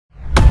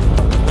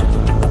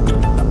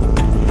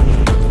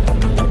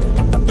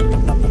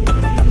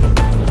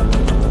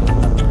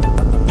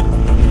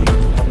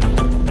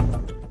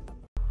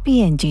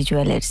ING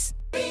Jewelers.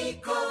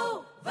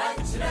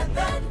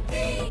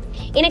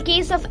 In a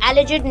case of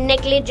alleged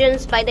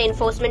negligence by the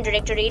Enforcement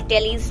Directorate,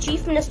 Delhi's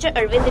Chief Minister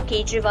Arvind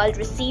Kejriwal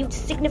received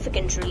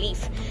significant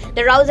relief.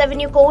 The Rouse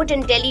Avenue Court in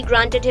Delhi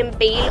granted him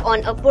bail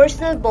on a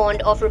personal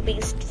bond of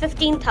Rs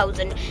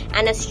 15,000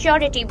 and a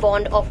surety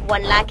bond of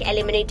 1 lakh,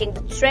 eliminating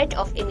the threat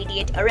of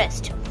immediate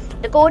arrest.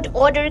 The court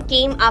order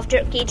came after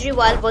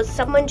Kejriwal was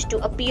summoned to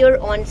appear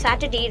on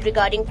Saturday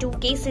regarding 2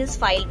 cases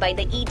filed by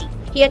the ED.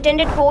 He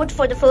attended court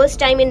for the first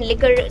time in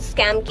liquor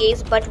scam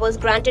case but was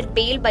granted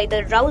bail by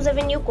the Rouse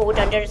Avenue Court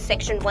under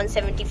Section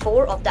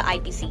 174 of the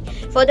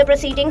IPC. Further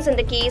proceedings in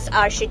the case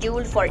are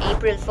scheduled for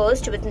April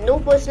 1st with no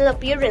personal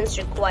appearance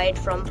required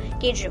from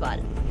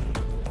Kejriwal.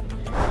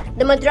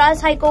 The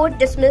Madras High Court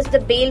dismissed the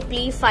bail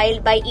plea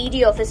filed by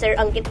ED officer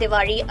Ankit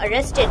Tiwari,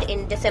 arrested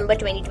in December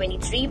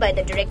 2023 by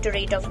the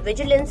Directorate of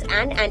Vigilance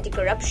and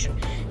Anti-Corruption.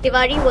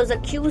 Tiwari was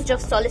accused of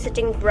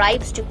soliciting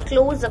bribes to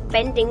close a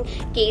pending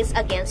case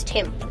against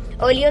him.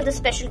 Earlier, the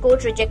special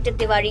court rejected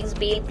Tiwari's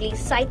bail plea,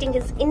 citing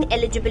his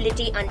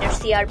ineligibility under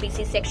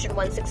CRPC Section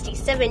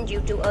 167 due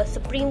to a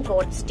Supreme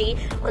Court stay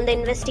on the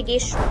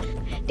investigation.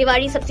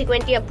 Tiwari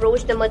subsequently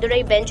approached the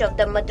Madurai bench of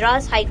the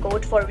Madras High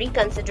Court for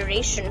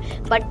reconsideration,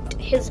 but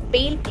his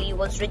bail plea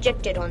was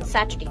rejected on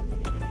Saturday.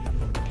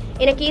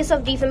 In a case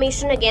of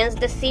defamation against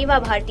the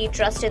Seva Bharati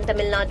Trust in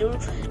Tamil Nadu,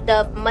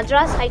 the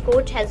Madras High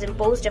Court has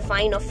imposed a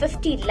fine of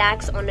 50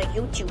 lakhs on a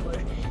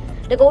YouTuber.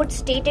 The court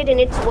stated in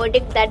its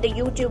verdict that the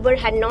YouTuber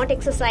had not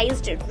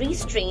exercised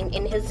restraint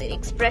in his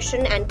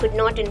expression and could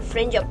not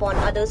infringe upon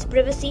others'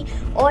 privacy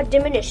or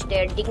diminish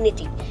their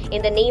dignity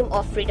in the name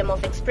of freedom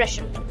of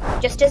expression.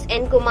 Justice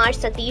N. Kumar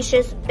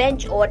Satish's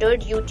bench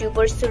ordered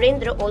YouTuber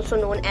Surendra, also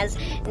known as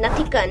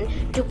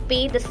Nathikan, to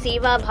pay the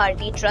Seva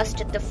Bharati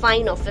Trust the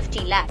fine of 50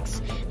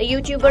 lakhs. The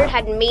YouTuber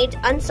had made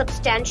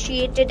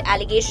unsubstantiated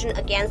allegation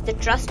against the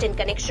trust in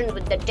connection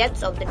with the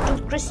deaths of the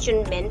 2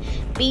 Christian men,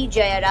 B.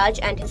 Jayaraj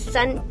and his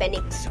son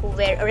Benix, who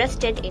were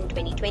arrested in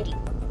 2020.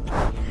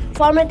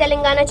 Former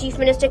Telangana Chief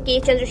Minister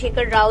K.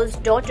 Chandrasekhar Rao's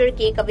daughter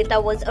K.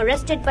 Kavita was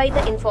arrested by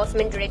the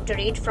Enforcement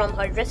Directorate from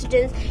her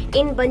residence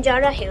in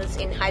Banjara Hills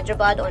in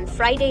Hyderabad on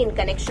Friday in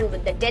connection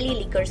with the Delhi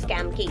liquor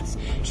scam case.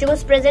 She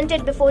was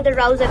presented before the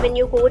Rouse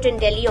Avenue Court in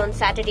Delhi on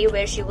Saturday,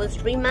 where she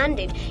was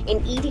remanded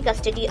in ED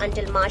custody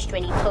until March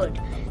 23rd.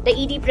 The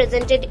ED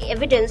presented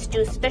evidence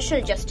to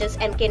Special Justice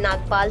M.K.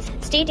 Nagpal,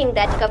 stating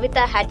that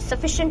Kavita had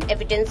sufficient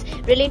evidence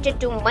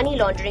related to money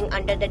laundering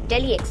under the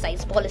Delhi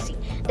excise policy.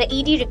 The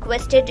ED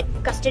requested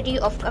custody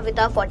of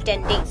Kavita for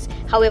 10 days.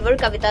 However,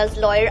 Kavita's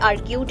lawyer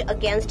argued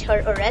against her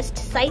arrest,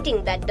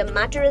 citing that the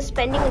matter is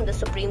pending in the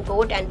Supreme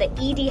Court and the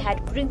ED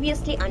had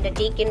previously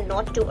undertaken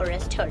not to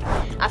arrest her.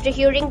 After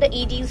hearing the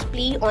ED's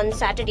plea on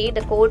Saturday,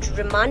 the court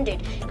remanded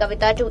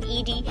Kavita to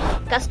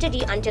ED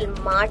custody until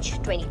March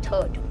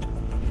 23rd.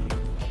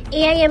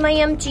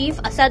 AIMIM Chief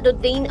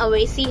Asaduddin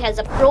Owaisi has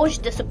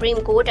approached the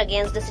Supreme Court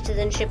against the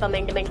Citizenship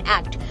Amendment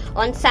Act.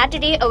 On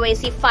Saturday,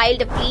 Owaisi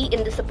filed a plea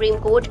in the Supreme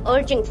Court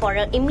urging for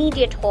an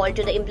immediate halt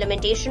to the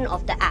implementation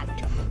of the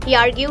Act. He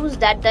argues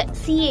that the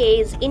CAA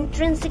is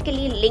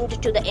intrinsically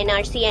linked to the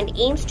NRC and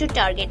aims to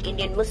target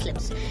Indian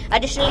Muslims.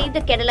 Additionally,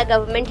 the Kerala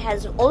government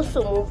has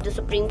also moved the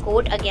Supreme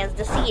Court against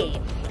the CAA.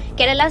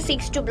 Kerala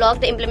seeks to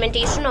block the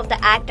implementation of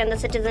the Act and the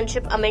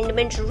Citizenship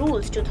Amendment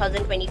Rules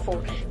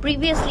 2024.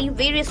 Previously,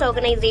 various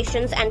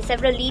organizations and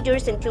several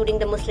leaders, including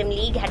the Muslim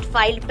League, had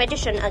filed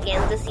petition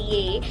against the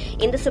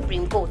CAA in the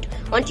Supreme Court.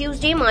 On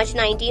Tuesday, March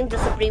 19th, the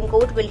Supreme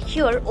Court will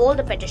hear all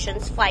the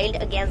petitions filed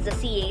against the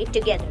CAA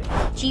together.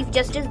 Chief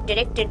Justice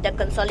directed the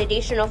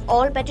consolidation of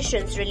all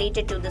petitions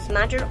related to this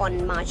matter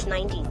on March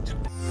 19th.